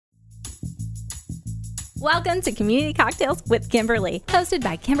Welcome to Community Cocktails with Kimberly, hosted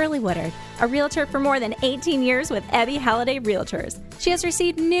by Kimberly Woodard, a realtor for more than 18 years with Ebby Halliday Realtors. She has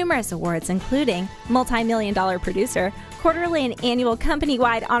received numerous awards, including Multi-Million-Dollar Producer, quarterly and annual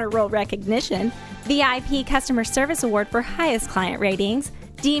company-wide honor roll recognition, VIP Customer Service Award for highest client ratings,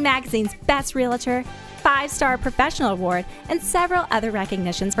 D Magazine's Best Realtor, 5-Star Professional Award, and several other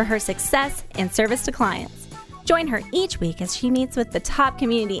recognitions for her success and service to clients. Join her each week as she meets with the top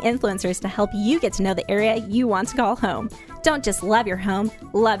community influencers to help you get to know the area you want to call home. Don't just love your home,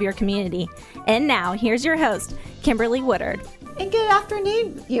 love your community. And now, here's your host, Kimberly Woodard. And good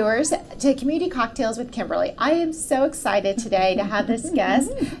afternoon, viewers, to Community Cocktails with Kimberly. I am so excited today to have this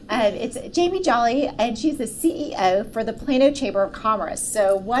guest. It's Jamee Jolly, and she's the CEO for the Plano Chamber of Commerce.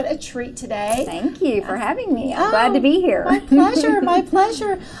 So what a treat today. Thank you for having me. I'm glad to be here. My pleasure, my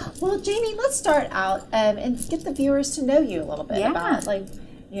pleasure. Well, Jamee, let's start out and get the viewers to know you a little bit about,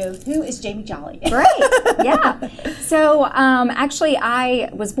 who is Jamee Jolly? Great, yeah. So actually, I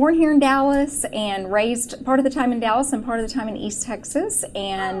was born here in Dallas and raised part of the time in Dallas and part of the time in East Texas,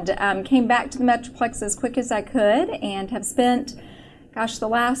 and came back to the Metroplex as quick as I could, and have spent, the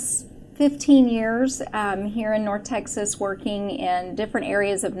last 15 years here in North Texas working in different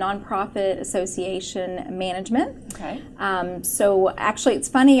areas of nonprofit association management. Okay. So actually it's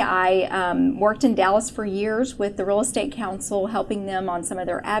funny, I worked in Dallas for years with the Real Estate Council, helping them on some of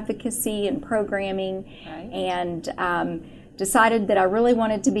their advocacy and programming, and decided that I really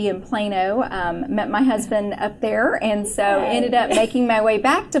wanted to be in Plano. Met my husband up there, and so ended up making my way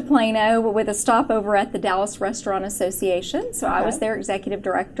back to Plano with a stopover at the Dallas Restaurant Association. So I was their executive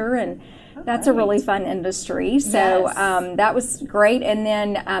director, and that's a really fun industry. So that was great. And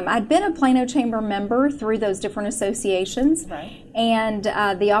then I'd been a Plano Chamber member through those different associations. Right. And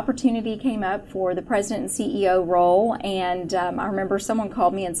the opportunity came up for the president and CEO role. And I remember someone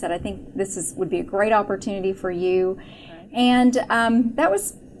called me and said, I think this would be a great opportunity for you. And that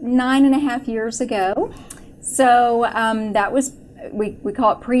was 9.5 years ago. So that was, we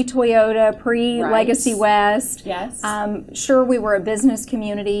call it pre-Toyota, pre-Legacy West. Yes. Sure, we were a business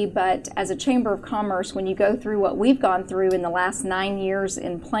community, but as a Chamber of Commerce, when you go through what we've gone through in the last 9 years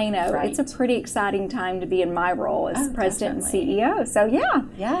in Plano, it's a pretty exciting time to be in my role as president and CEO. So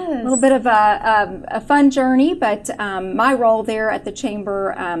a little bit of a fun journey, but my role there at the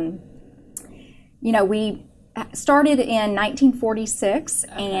Chamber, we started in 1946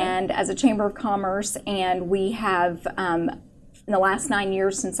 and as a Chamber of Commerce, and we have in the last 9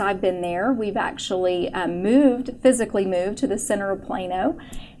 years since I've been there, we've actually physically moved to the center of Plano,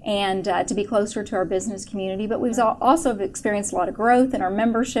 and to be closer to our business community. But we've also experienced a lot of growth in our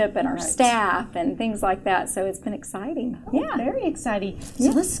membership and our staff and things like that. So it's been exciting. Very exciting.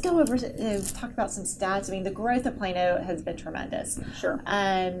 So let's go over talk about some stats. I mean, the growth of Plano has been tremendous. Sure.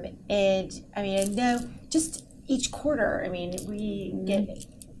 And I mean, I know just each quarter, I mean, we get,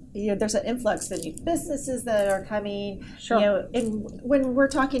 there's an influx of new businesses that are coming. Sure. And when we're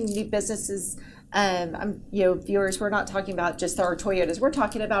talking new businesses, viewers, we're not talking about just our Toyotas. We're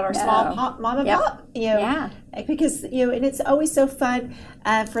talking about our small mom and pop. Because and it's always so fun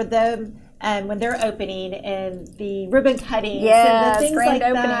for them. When they're opening and the ribbon cuttings and the things like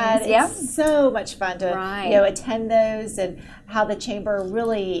that, it's so much fun to attend those, and how the chamber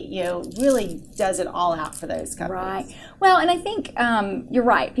really does it all out for those companies. Right. Well, and I think you're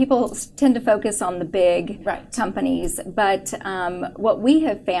right. People tend to focus on the big companies, but what we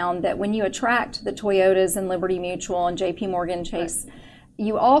have found that when you attract the Toyotas and Liberty Mutual and JP Morgan Chase,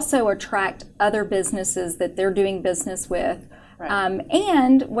 you also attract other businesses that they're doing business with.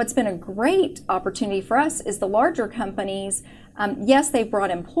 And what's been a great opportunity for us is the larger companies, yes, they've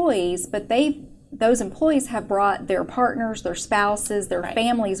brought employees, but those employees have brought their partners, their spouses, their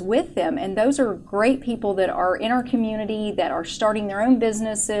families with them. And those are great people that are in our community, that are starting their own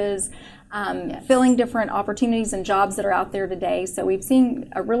businesses, filling different opportunities and jobs that are out there today. So we've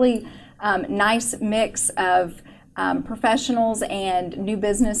seen a really nice mix of professionals and new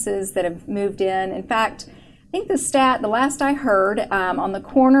businesses that have moved in. In fact, I think the last I heard, on the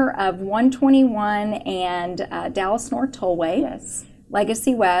corner of 121 and Dallas North Tollway,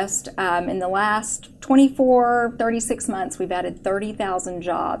 Legacy West, in the last 36 months, we've added 30,000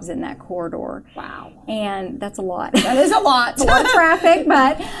 jobs in that corridor. Wow. And that's a lot. That is a lot. It's a lot of traffic,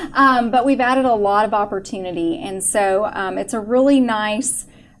 but we've added a lot of opportunity. And so it's a really nice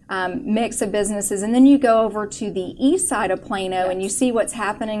mix of businesses. And then you go over to the east side of Plano and you see what's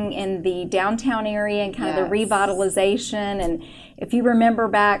happening in the downtown area and kind of the revitalization. And if you remember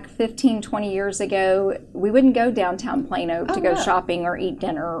back 15, 20 years ago, we wouldn't go downtown Plano to go shopping or eat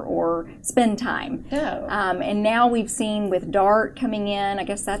dinner or spend time. No. And now we've seen with DART coming in, I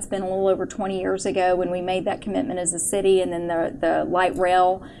guess that's been a little over 20 years ago when we made that commitment as a city, and then the light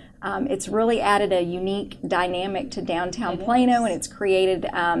rail. It's really added a unique dynamic to downtown Plano, and it's created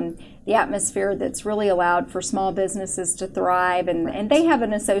the atmosphere that's really allowed for small businesses to thrive. And they have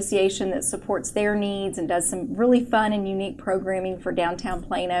an association that supports their needs and does some really fun and unique programming for downtown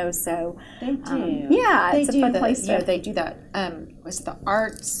Plano. So they do. It's a fun place to. They do that. Was the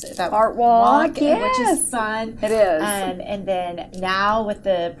art walk, which is fun. It is. And then now with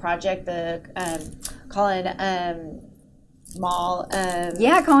the project, the Colin. Mall.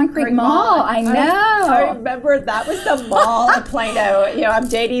 Colin Creek Mall. I know. I remember that was the mall in Plano. I'm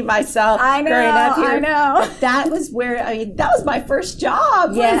dating myself. I know. Growing up here. I know. But that was where that was my first job.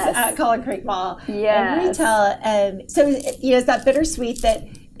 Was at Colin Creek Mall. Yes. And retail. So it's that bittersweet that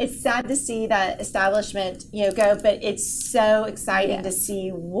it's sad to see that establishment go, but it's so exciting to see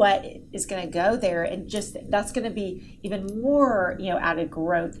what is going to go there, and just that's going to be even more added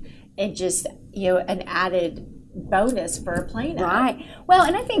growth and just an added bonus for Plano. Right. Well,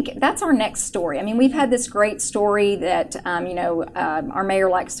 and I think that's our next story. I mean, we've had this great story that, our mayor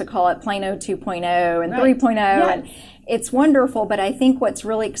likes to call it Plano 2.0 and 3.0. And it's wonderful, but I think what's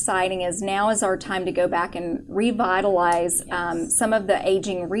really exciting is now is our time to go back and revitalize some of the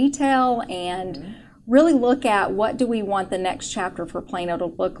aging retail and really look at what do we want the next chapter for Plano to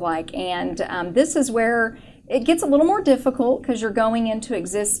look like. And this is where it gets a little more difficult because you're going into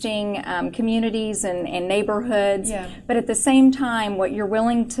existing communities and neighborhoods. But at the same time, what you're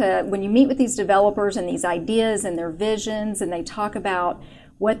willing to, when you meet with these developers and these ideas and their visions, and they talk about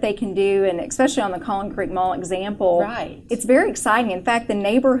what they can do, and especially on the Colin Creek Mall example, it's very exciting. In fact, the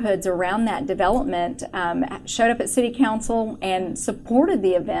neighborhoods around that development showed up at City Council and supported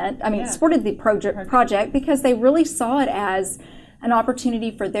the event. Supported the project because they really saw it as an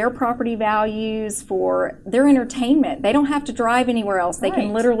opportunity for their property values, for their entertainment. They don't have to drive anywhere else. They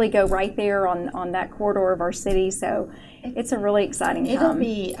can literally go right there on that corridor of our city. So it's a really exciting time.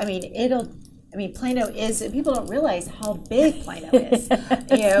 Plano is, people don't realize how big Plano is.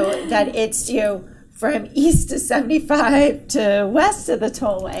 That it's, from east to 75 to west of the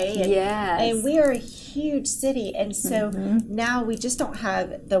tollway. And we are a huge city. And so now we just don't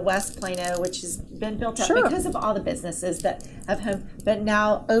have the West Plano, which has been built up because of all the businesses that have home. But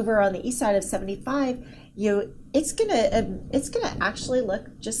now over on the east side of 75, it's gonna actually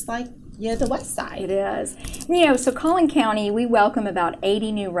look just like the west side. It is. So Collin County, we welcome about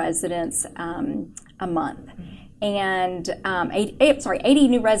 80 new residents a month. And 80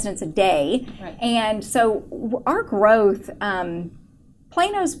 new residents a day. And so our growth,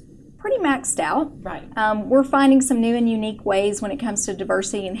 Plano's pretty maxed out. We're finding some new and unique ways when it comes to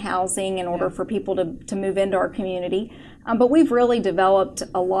diversity in housing in order for people to move into our community. But we've really developed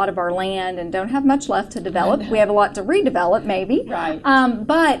a lot of our land and don't have much left to develop. We have a lot to redevelop, maybe.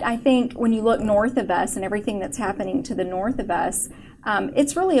 But I think when you look north of us and everything that's happening to the north of us,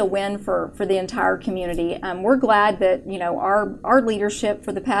 it's really a win for the entire community. We're glad that our leadership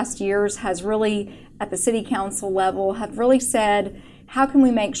for the past years has really, at the city council level, have really said, how can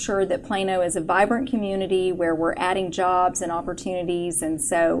we make sure that Plano is a vibrant community where we're adding jobs and opportunities? And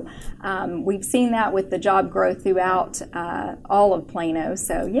so we've seen that with the job growth throughout all of Plano.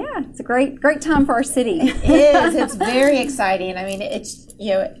 So it's a great time for our city. It is. It's very exciting. I mean, it's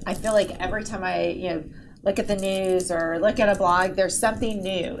I feel like every time I look at the news or look at a blog, there's something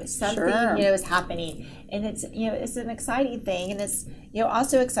new. Something is happening, and it's it's an exciting thing, and it's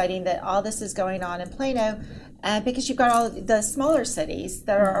also exciting that all this is going on in Plano. Because you've got all the smaller cities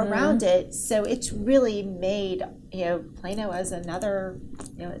that are around it, so it's really made Plano as another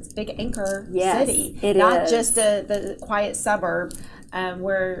it's a big anchor city, not just the quiet suburb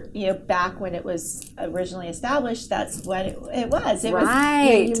where back when it was originally established, that's what it was. It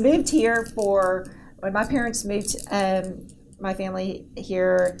was you moved here when my parents moved my family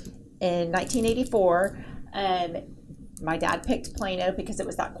here in 1984. My dad picked Plano because it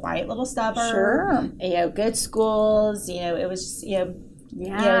was that quiet little suburb. Good schools. It was knew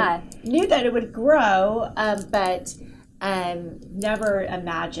that it would grow, but never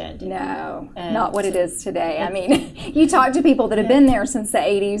imagined. No, not what it is today. I mean, you talk to people that have been there since the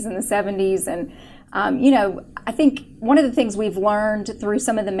 80s and the 70s, and I think one of the things we've learned through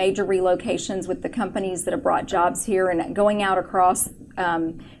some of the major relocations with the companies that have brought jobs here and going out across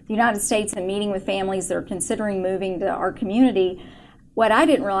the United States and meeting with families that are considering moving to our community, what I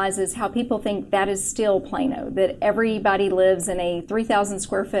didn't realize is how people think that is still Plano, that everybody lives in a 3,000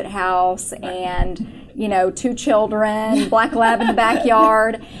 square foot house and, you know, 2 children, black lab in the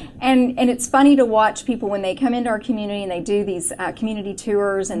backyard. And it's funny to watch people when they come into our community and they do these community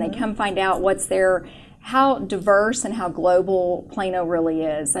tours and they come find out what's there, how diverse and how global Plano really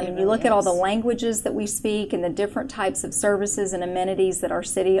is. I mean, you look at all the languages that we speak and the different types of services and amenities that our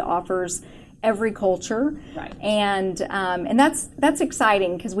city offers every culture, and that's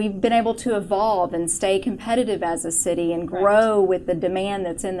exciting because we've been able to evolve and stay competitive as a city and grow with the demand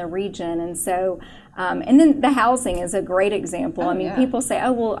that's in the region. And so and then the housing is a great example. I mean, people say,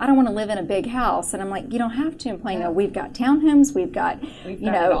 oh, well, I don't want to live in a big house. And I'm like, you don't have to in Plano. We've got townhomes, we've got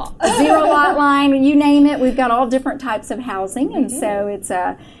you know, zero lot line, you name it. We've got all different types of housing. And so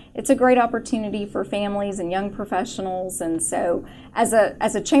it's a great opportunity for families and young professionals. And so as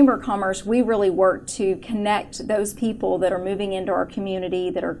a Chamber of Commerce, we really work to connect those people that are moving into our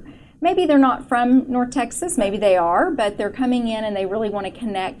community that are, maybe they're not from North Texas, maybe they are, but they're coming in and they really want to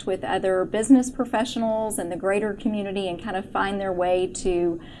connect with other business professionals and the greater community and kind of find their way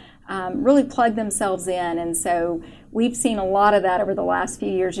to really plug themselves in. And so we've seen a lot of that over the last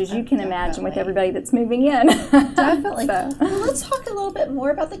few years, as you can imagine, with everybody that's moving in. Definitely. Well, let's talk a little bit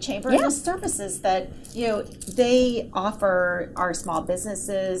more about the Chamber and the services that, you know, they offer our small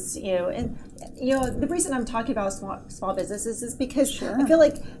businesses, you know, and, you know, the reason I'm talking about small businesses is because I feel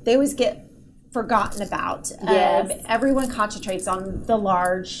like they always get forgotten about. Everyone concentrates on the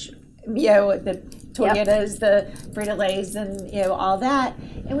large, you know, the Toyotas, the Frito-Lays, and, you know, all that,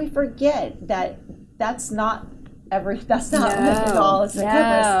 and we forget that that's not all it's the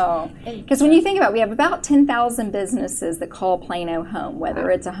purpose. Because when you think about it, we have about 10,000 businesses that call Plano home, whether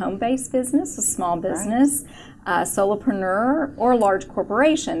it's a home-based business, a small business, a solopreneur, or a large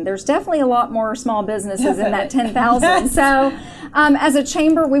corporation. There's definitely a lot more small businesses in that 10,000. So as a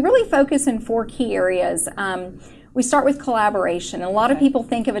chamber, we really focus in 4 key areas. We start with collaboration. A lot of people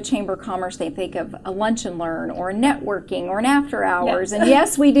think of a Chamber of Commerce, they think of a lunch and learn or a networking or an after hours. And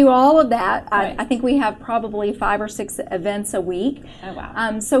yes, we do all of that. I think we have probably 5 or 6 events a week.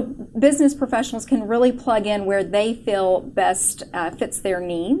 So business professionals can really plug in where they feel best fits their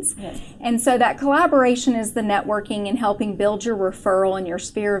needs. And so that collaboration is the networking and helping build your referral and your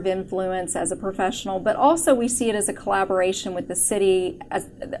sphere of influence as a professional. But also we see it as a collaboration with the city as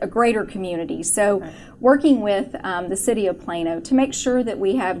a greater community. So working with the city of Plano to make sure that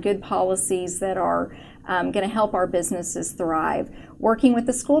we have good policies that are going to help our businesses thrive. Working with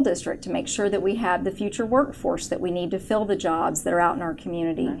the school district to make sure that we have the future workforce that we need to fill the jobs that are out in our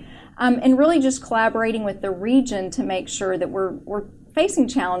community. And really just collaborating with the region to make sure that we're facing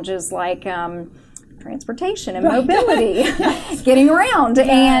challenges like transportation and mobility, getting around,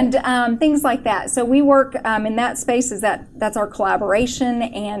 and things like that. So we work in that space. That's our collaboration,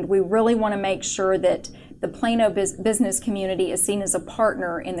 and we really want to make sure that the Plano business community is seen as a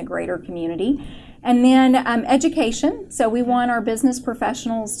partner in the greater community. And then education. So we want our business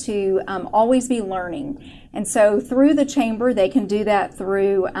professionals to always be learning. And so through the Chamber, they can do that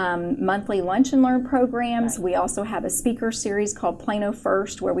through monthly lunch and learn programs. We also have a speaker series called Plano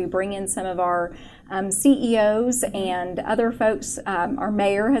First, where we bring in some of our CEOs and other folks. Our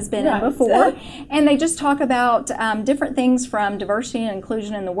mayor has been in before, and they just talk about different things from diversity and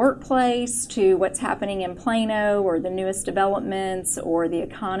inclusion in the workplace to what's happening in Plano or the newest developments or the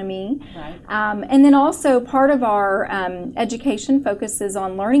economy. And then also part of our education focuses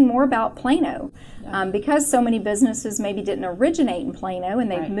on learning more about Plano. Because so many businesses maybe didn't originate in Plano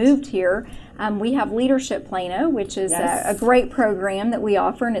and they've moved here, we have Leadership Plano, which is a great program that we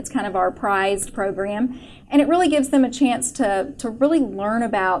offer, and it's kind of our prized program. And it really gives them a chance to really learn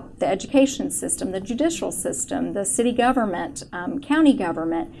about the education system, the judicial system, the city government, county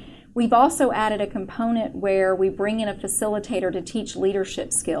government. We've also added a component where we bring in a facilitator to teach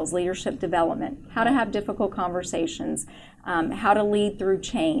leadership skills, leadership development, how to have difficult conversations, how to lead through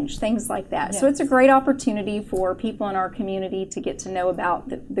change, things like that. So it's a great opportunity for people in our community to get to know about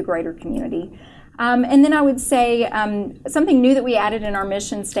the greater community. And then I would say something new that we added in our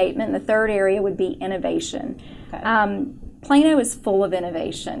mission statement, the third area would be innovation. Plano is full of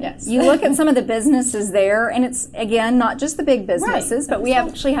innovation. You look at some of the businesses there, and it's, again, not just the big businesses, but we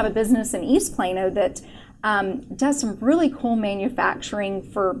actually have a business in East Plano that does some really cool manufacturing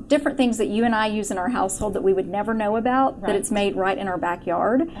for different things that you and I use in our household that we would never know about, that it's made right in our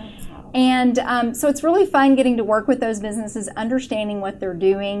backyard. And so it's really fun getting to work with those businesses, understanding what they're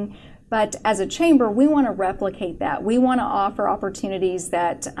doing. But as a chamber, we want to replicate that. We want to offer opportunities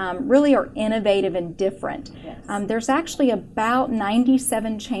that really are innovative and different. There's actually about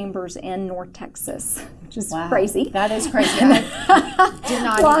 97 chambers in North Texas. which is crazy. That is crazy. I did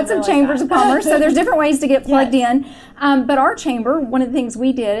not Lots of chambers of commerce. So there's different ways to get plugged in. But our chamber, one of the things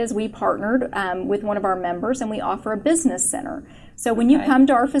we did is we partnered with one of our members, and we offer a business center. So when you come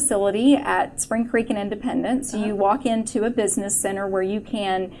to our facility at Spring Creek and Independence, you walk into a business center where you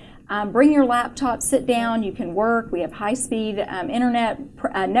can bring your laptop, sit down, you can work. We have high-speed internet,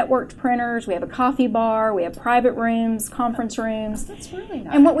 networked printers, we have a coffee bar, we have private rooms, conference rooms. That's really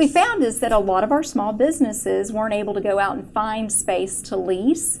nice. And what we found is that a lot of our small businesses weren't able to go out and find space to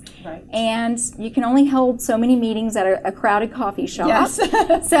lease. Right. And you can only hold so many meetings at a crowded coffee shop.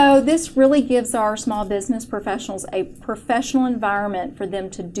 Yes. So this really gives our small business professionals a professional environment for them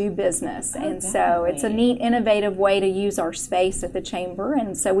to do business. And so it's a neat, innovative way to use our space at the chamber.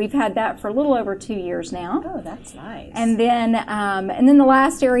 And so we've had that for a little over 2 years now. Oh, that's nice. And then the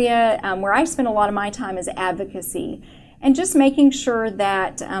last area where I spend a lot of my time is advocacy, and just making sure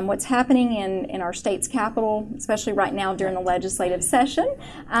that what's happening in our state's capital, especially right now during the legislative session,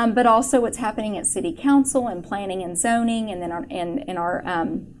 but also what's happening at City Council and planning and zoning, and then in our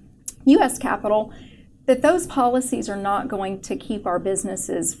U.S. Capitol, that those policies are not going to keep our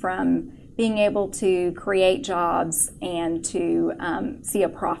businesses from being able to create jobs and to see a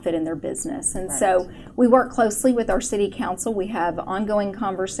profit in their business. And so we work closely with our City Council. We have ongoing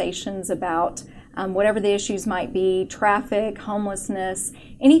conversations about whatever the issues might be, traffic, homelessness,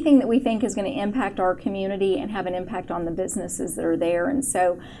 anything that we think is going to impact our community and have an impact on the businesses that are there. And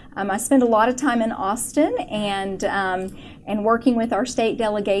so I spend a lot of time in Austin and working with our state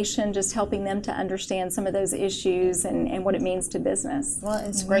delegation, just helping them to understand some of those issues and what it means to business. Well,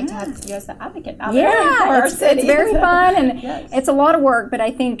 it's great to have you as the advocate out there for our city. It's very fun, and it's a lot of work, but I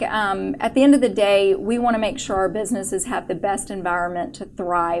think at the end of the day, we want to make sure our businesses have the best environment to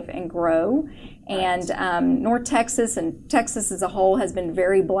thrive and grow. And North Texas and Texas as a whole has been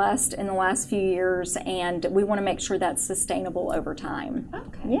very blessed in the last few years, and we want to make sure that's sustainable over time.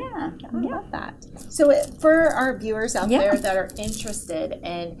 Okay. Yeah. I love that. So for our viewers out there that are interested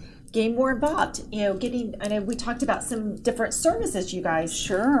in getting more involved, I know we talked about some different services you guys.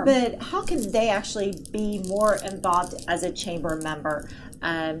 Sure. But how can they actually be more involved as a chamber member,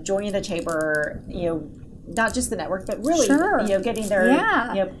 joining the chamber, not just the network, but really, getting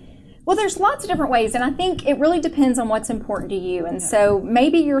their, Well, there's lots of different ways, and I think it really depends on what's important to you. And so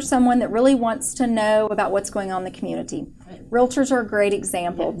maybe you're someone that really wants to know about what's going on in the community. Realtors are a great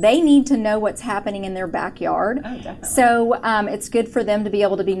example. They need to know what's happening in their backyard. Oh, definitely. So it's good for them to be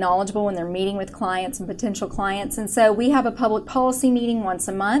able to be knowledgeable when they're meeting with clients and potential clients. And so we have a public policy meeting once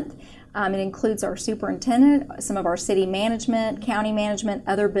a month. It includes our superintendent, some of our city management, county management,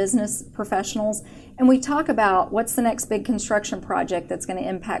 other business professionals, and we talk about what's the next big construction project that's going to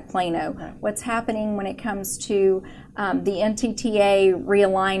impact Plano, what's happening when it comes to the NTTA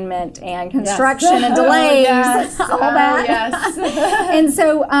realignment and construction and delays, all that. And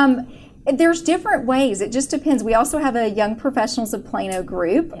so there's different ways. It just depends. We also have a Young Professionals of Plano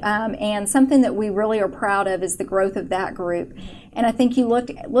group, and something that we really are proud of is the growth of that group. And I think you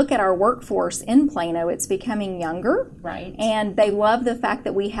look at our workforce in Plano, it's becoming younger. Right. And they love the fact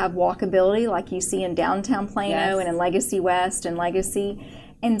that we have walkability like you see in downtown Plano and in Legacy West and Legacy.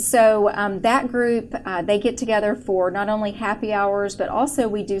 And so that group, they get together for not only happy hours, but also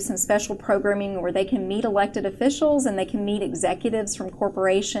we do some special programming where they can meet elected officials and they can meet executives from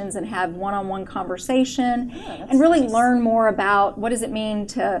corporations and have one-on-one conversation and really learn more about what does it mean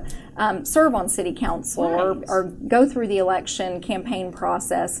to serve on city council or go through the election campaign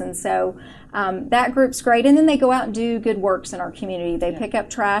process. And so that group's great. And then they go out and do good works in our community. They pick up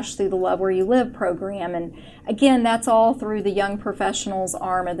trash through the Love Where You Live program. And again, that's all through the Young Professionals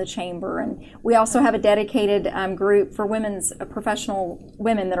arm of the chamber. And we also have a dedicated group for professional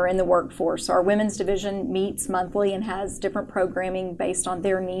women that are in the workforce. So our women's division meets monthly and has different programming based on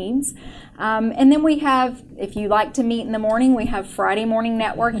their needs. And then we have, if you like to meet in the morning, we have Friday morning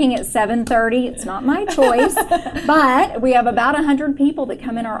networking at 7:30. It's not my choice, but we have about 100 people that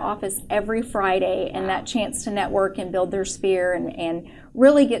come in our office every Friday, and that chance to network and build their sphere and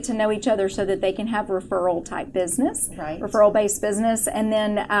really get to know each other so that they can have referral type business, referral based business. And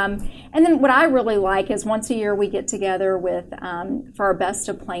then what I really like is once a year we get together with for our Best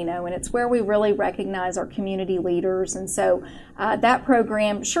of Plano, and it's where we really recognize our community leaders. And so that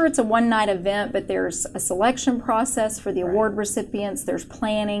program, sure, it's a one night event, but there's a selection process for the award recipients, there's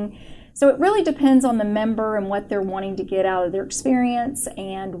planning. So it really depends on the member and what they're wanting to get out of their experience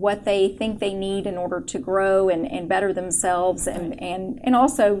and what they think they need in order to grow and better themselves and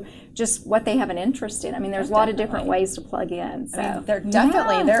also just what they have an interest in. I mean, there's a lot of different ways to plug in. So I mean, there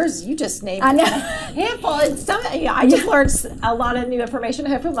definitely, there's, you just named I know. a handful. And some, I just learned a lot of new information.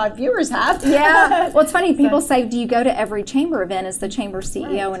 Hopefully my viewers have. Yeah. Well, it's funny. People say, do you go to every chamber event as the chamber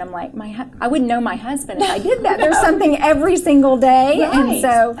CEO? And I'm like, I wouldn't know my husband if I did that. There's something every single day. And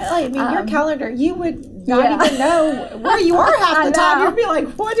so, I mean, your calendar, you would not even know where you are half the time. You'd be like,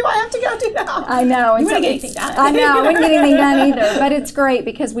 what do I have to go do now? I know. You wouldn't get anything done. I know. I wouldn't get anything done either. But it's great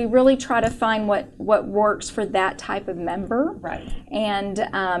because we really try to find what works for that type of member. Right. And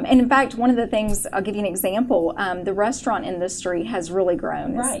in fact, one of the things, I'll give you an example, the restaurant industry has really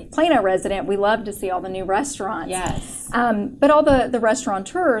grown. Right. As Plano resident, we love to see all the new restaurants. Yes. But all the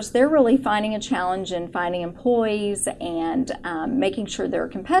restaurateurs, they're really finding a challenge in finding employees and making sure they're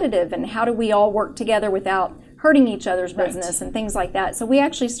competitive. And how do we all work together without hurting each other's business and things like that. So we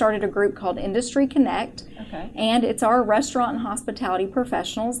actually started a group called Industry Connect, and it's our restaurant and hospitality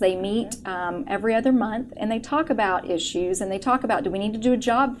professionals. They meet every other month, and they talk about issues, and they talk about, do we need to do a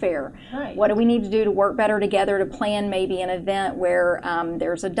job fair? Right. What do we need to do to work better together to plan maybe an event where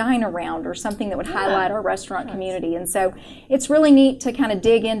there's a dine-around or something that would highlight our restaurant community? And so it's really neat to kind of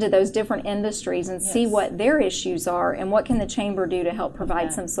dig into those different industries and see what their issues are and what can the chamber do to help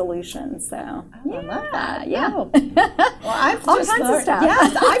provide some solutions. So I love that. Yeah. Well, I've all just kinds learned, of stuff.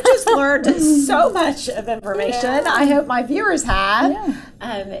 Yes, I've just learned so much of information. I hope my viewers have.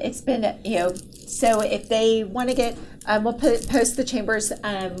 It's been, so if they want to get, we'll post the chamber's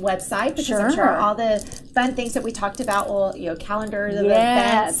website because I'm sure all the fun things that we talked about will, calendar the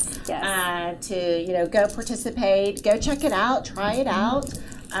events to, go participate, go check it out, try it out,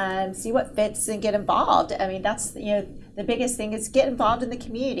 see what fits and get involved. I mean, that's, the biggest thing is get involved in the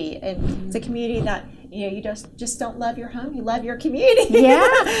community, and it's a community that you just don't love your home, you love your community.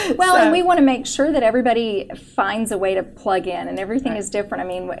 Well, and we want to make sure that everybody finds a way to plug in, and everything is different. I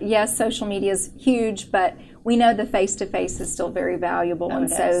mean, yes, social media is huge, but we know the face-to-face is still very valuable, and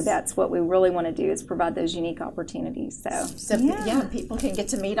so that's what we really want to do, is provide those unique opportunities. So people can get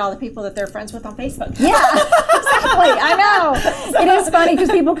to meet all the people that they're friends with on Facebook. Exactly. I know. It is funny because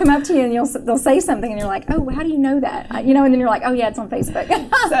people come up to you and they'll say something, and you're like, oh, how do you know that? And then you're like, oh yeah, it's on Facebook.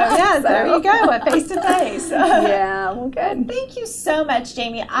 There you go, a face-to-face. Well, good. Thank you so much,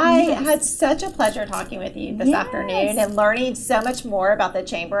 Jamie. I had such a pleasure talking with you this afternoon and learning so much more about the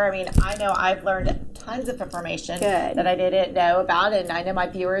chamber. I mean, I know I've learned tons of information that I didn't know about, and I know my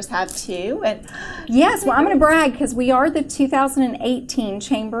viewers have too. And yes, well, I'm going to brag because we are the 2018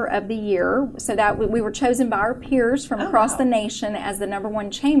 Chamber of the Year, so that we were chosen by our peers from across the nation as the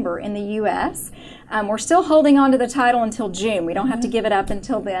 #1 chamber in the U.S. We're still holding on to the title until June. We don't have to give it up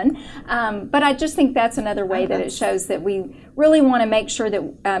until then. But I just think that's another way that it shows that we really want to make sure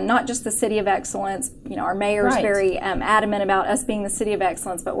that not just the City of Excellence, our mayor is very adamant about us being the City of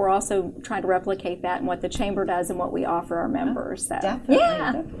Excellence, but we're also trying to replicate that and what the chamber does and what we offer our members. So, definitely.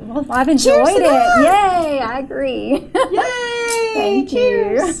 Well, I've enjoyed it. Yay, I agree. Yay! Thank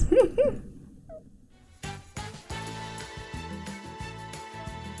you.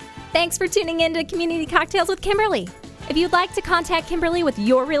 Thanks for tuning in to Community Cocktails with Kimberly. If you'd like to contact Kimberly with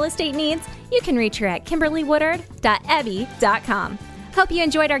your real estate needs, you can reach her at kimberlywoodard.ebby.com. Hope you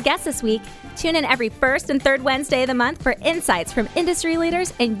enjoyed our guests this week. Tune in every first and third Wednesday of the month for insights from industry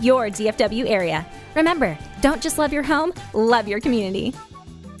leaders in your DFW area. Remember, don't just love your home, love your community.